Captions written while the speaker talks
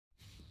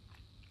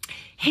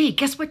Hey,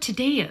 guess what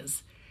today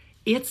is?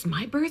 It's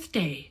my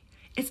birthday.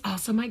 It's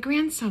also my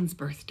grandson's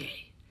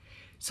birthday.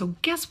 So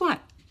guess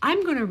what?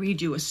 I'm going to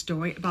read you a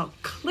story about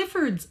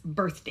Clifford's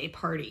birthday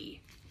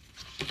party.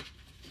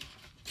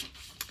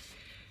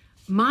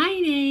 My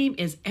name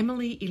is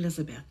Emily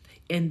Elizabeth,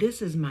 and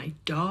this is my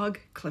dog,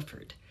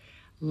 Clifford.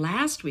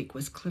 Last week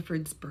was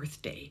Clifford's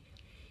birthday.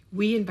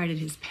 We invited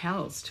his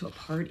pals to a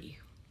party.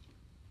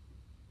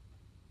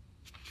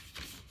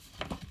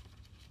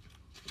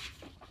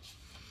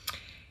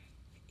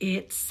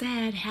 It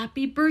said,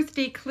 "Happy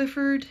birthday,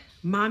 Clifford."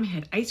 Mom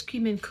had ice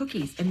cream and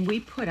cookies, and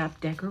we put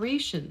up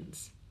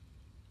decorations.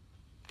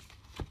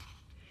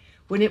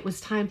 When it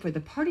was time for the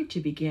party to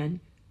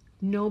begin,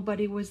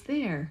 nobody was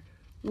there.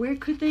 Where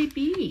could they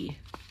be?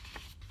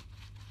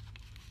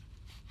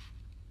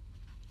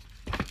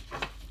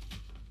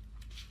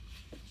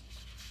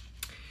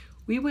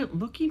 We went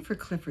looking for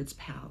Clifford's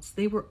pals.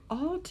 They were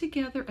all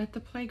together at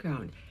the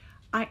playground.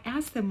 I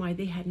asked them why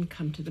they hadn't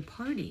come to the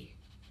party.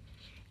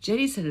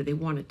 Jenny said that they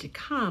wanted to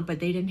come, but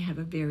they didn't have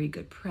a very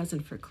good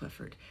present for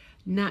Clifford.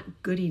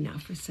 Not good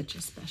enough for such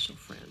a special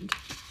friend.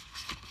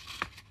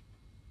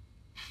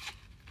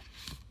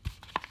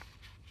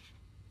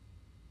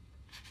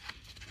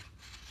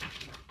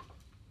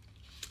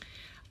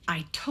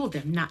 I told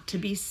them not to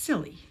be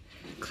silly.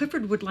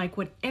 Clifford would like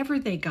whatever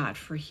they got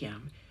for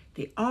him.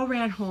 They all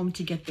ran home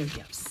to get their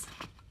gifts.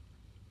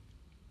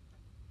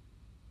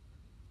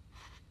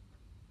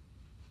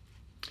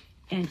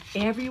 And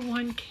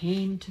everyone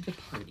came to the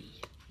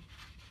party.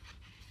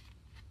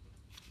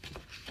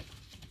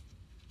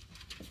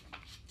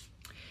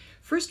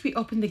 First, we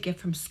opened the gift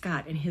from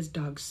Scott and his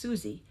dog,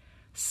 Susie.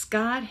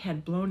 Scott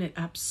had blown it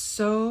up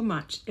so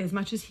much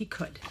as he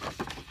could.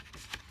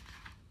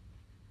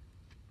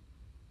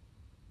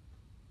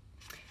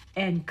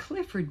 And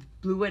Clifford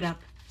blew it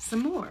up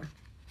some more.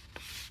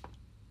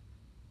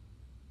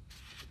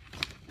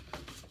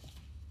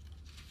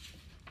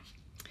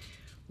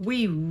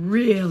 We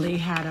really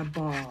had a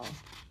ball.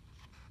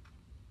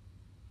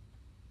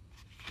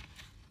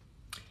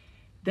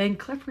 Then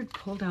Clifford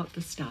pulled out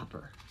the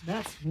stopper.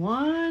 That's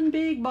one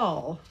big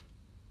ball.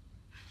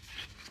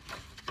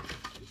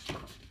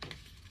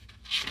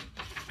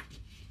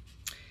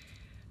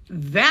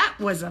 That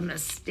was a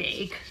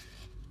mistake.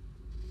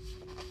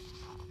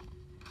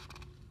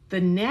 The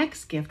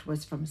next gift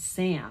was from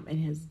Sam and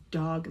his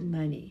dog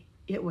Lenny.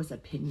 It was a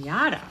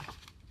piñata.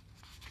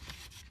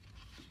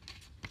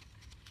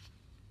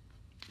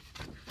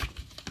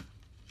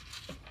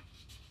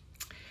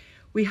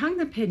 We hung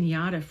the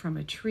piñata from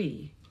a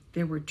tree.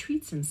 There were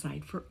treats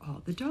inside for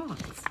all the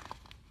dogs.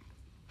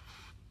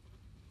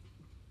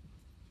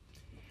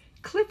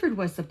 Clifford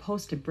was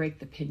supposed to break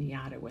the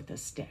piñata with a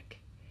stick.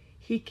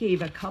 He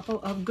gave a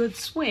couple of good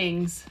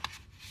swings.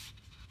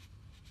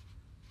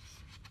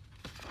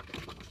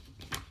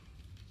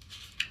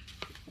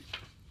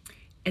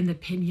 And the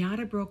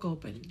piñata broke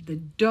open. The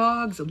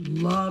dogs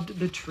loved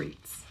the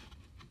treats.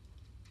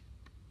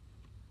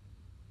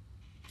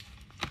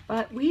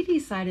 But we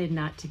decided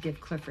not to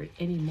give Clifford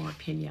any more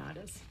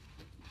piñatas.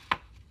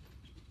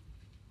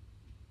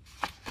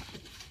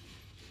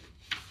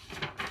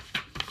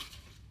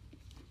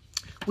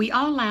 We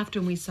all laughed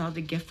when we saw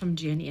the gift from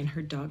Jenny and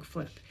her dog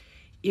Flip.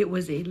 It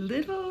was a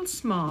little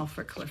small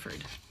for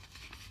Clifford.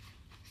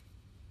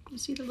 You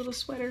see the little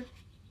sweater?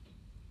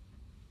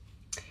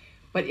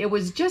 But it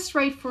was just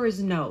right for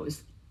his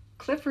nose.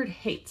 Clifford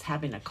hates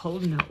having a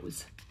cold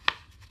nose.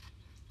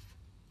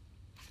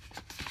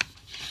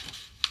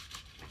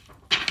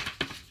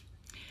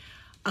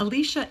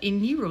 Alicia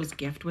and Nero's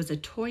gift was a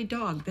toy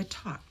dog that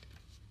talked.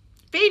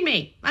 "Feed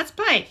me, let's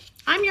play,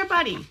 I'm your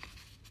buddy."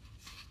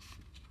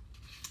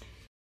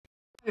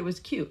 It was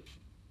cute.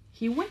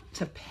 He went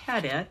to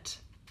pet it.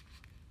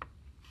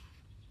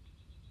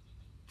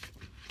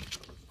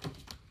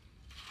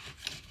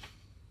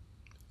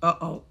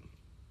 Uh-oh.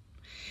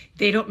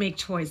 They don't make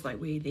toys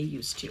like they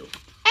used to.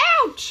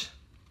 Ouch!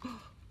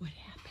 What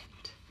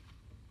happened?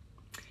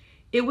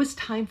 It was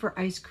time for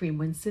ice cream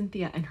when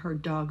Cynthia and her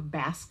dog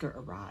Basker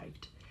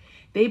arrived.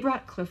 They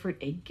brought Clifford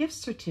a gift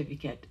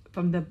certificate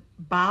from the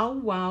Bow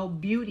Wow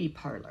Beauty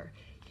Parlor.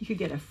 He could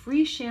get a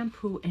free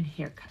shampoo and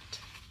haircut.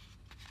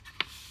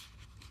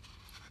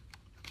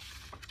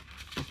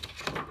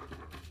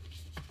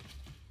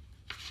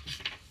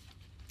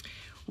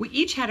 We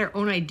each had our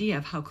own idea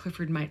of how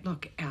Clifford might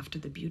look after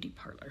the beauty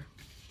parlor.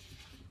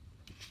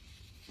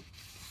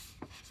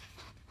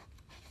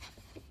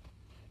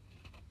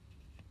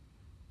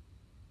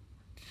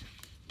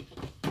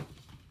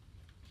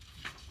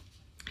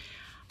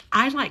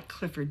 I like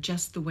Clifford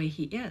just the way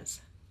he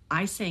is.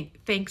 I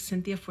thanked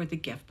Cynthia for the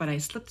gift, but I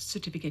slipped the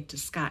certificate to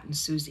Scott and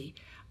Susie.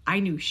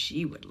 I knew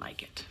she would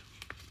like it.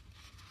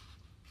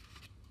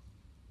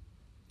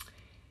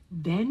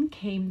 Then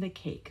came the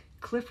cake.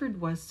 Clifford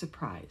was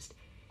surprised.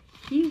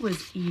 He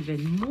was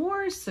even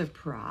more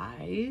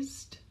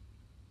surprised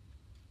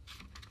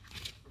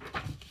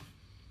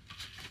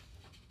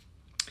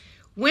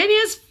when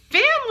his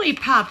family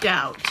popped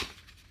out.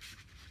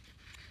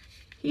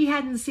 He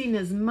hadn't seen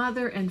his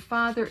mother and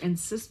father and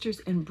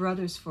sisters and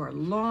brothers for a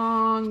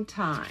long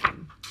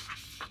time.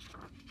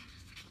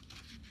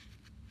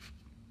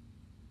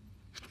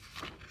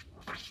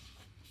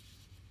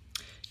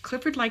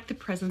 Clifford liked the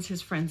presents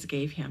his friends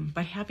gave him,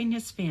 but having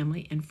his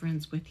family and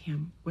friends with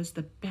him was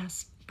the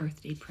best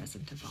birthday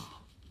present of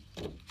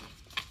all.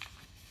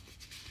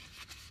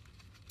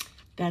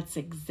 That's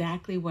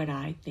exactly what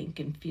I think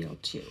and feel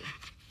too.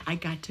 I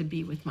got to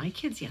be with my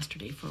kids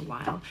yesterday for a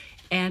while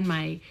and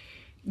my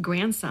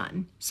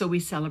grandson, so we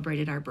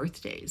celebrated our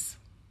birthdays.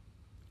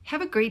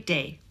 Have a great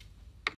day.